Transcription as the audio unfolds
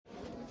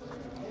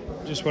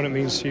Just what it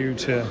means to you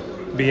to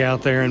be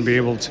out there and be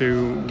able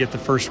to get the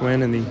first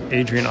win in the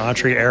Adrian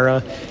Autry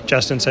era.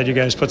 Justin said you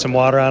guys put some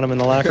water on him in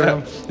the locker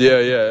room.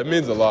 Yeah, it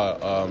means a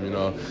lot.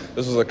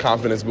 This was a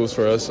confidence boost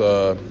for us,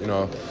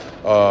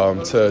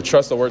 to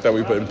trust the work that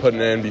we've been putting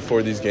in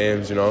before these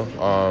games,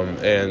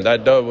 and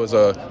that dub was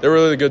they're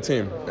really a good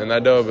team, and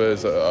that dub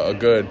is a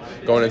good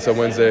going into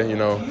Wednesday,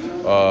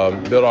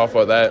 build off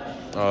of that,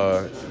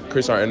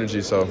 increase our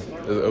energy, so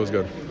it was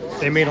good.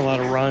 They made a lot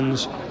of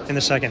runs in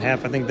the second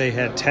half. I think they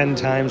had 10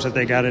 times that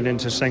they got it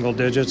into single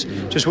digits.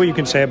 Just what you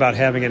can say about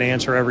having an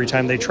answer every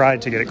time they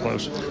tried to get it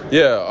close.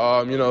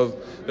 Yeah,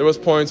 there was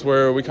points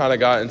where we kind of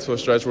got into a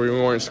stretch where we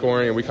weren't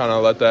scoring, and we kind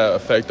of let that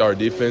affect our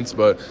defense.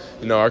 But,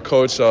 our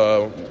coach,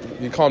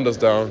 he calmed us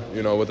down,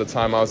 with the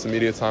timeouts,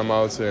 immediate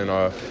timeouts,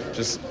 and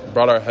just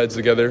brought our heads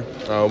together.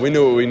 We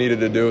knew what we needed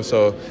to do,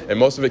 and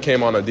most of it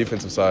came on the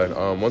defensive side.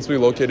 Once we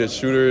located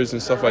shooters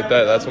and stuff like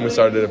that, that's when we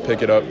started to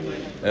pick it up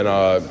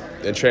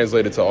and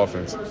translate it to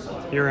offense.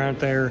 You're out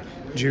there,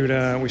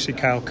 Judah, we see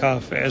Kyle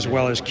Cuff as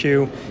well as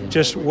Q.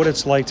 Just what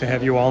it's like to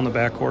have you all in the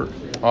backcourt.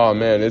 Oh,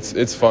 man,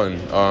 it's fun,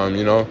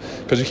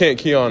 because you can't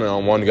key on it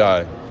on one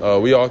guy.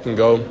 We all can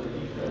go.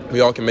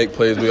 We all can make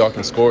plays. We all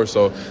can score.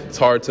 So it's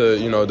hard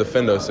to,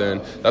 defend us. And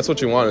that's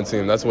what you want in a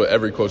team. That's what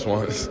every coach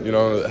wants,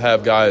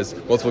 have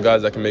multiple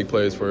guys that can make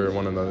plays for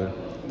one another.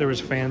 There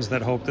was fans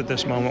that hoped that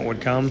this moment would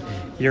come.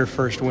 Your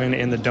first win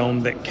in the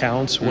Dome that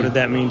counts. What did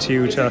that mean to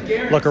you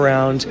to look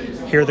around,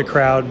 hear the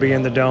crowd, be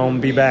in the Dome,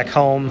 be back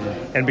home,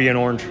 and be in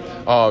orange?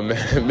 Oh,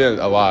 man, it meant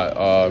a lot.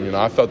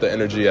 I felt the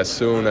energy as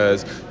soon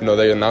as,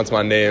 they announced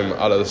my name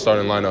out of the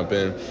starting lineup.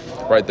 And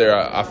right there,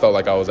 I felt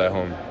like I was at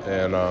home.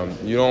 And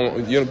you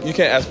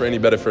can't ask for any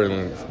better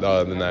feeling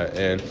than that.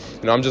 And,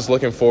 I'm just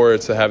looking forward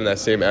to having that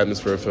same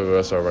atmosphere for the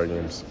rest of our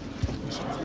games.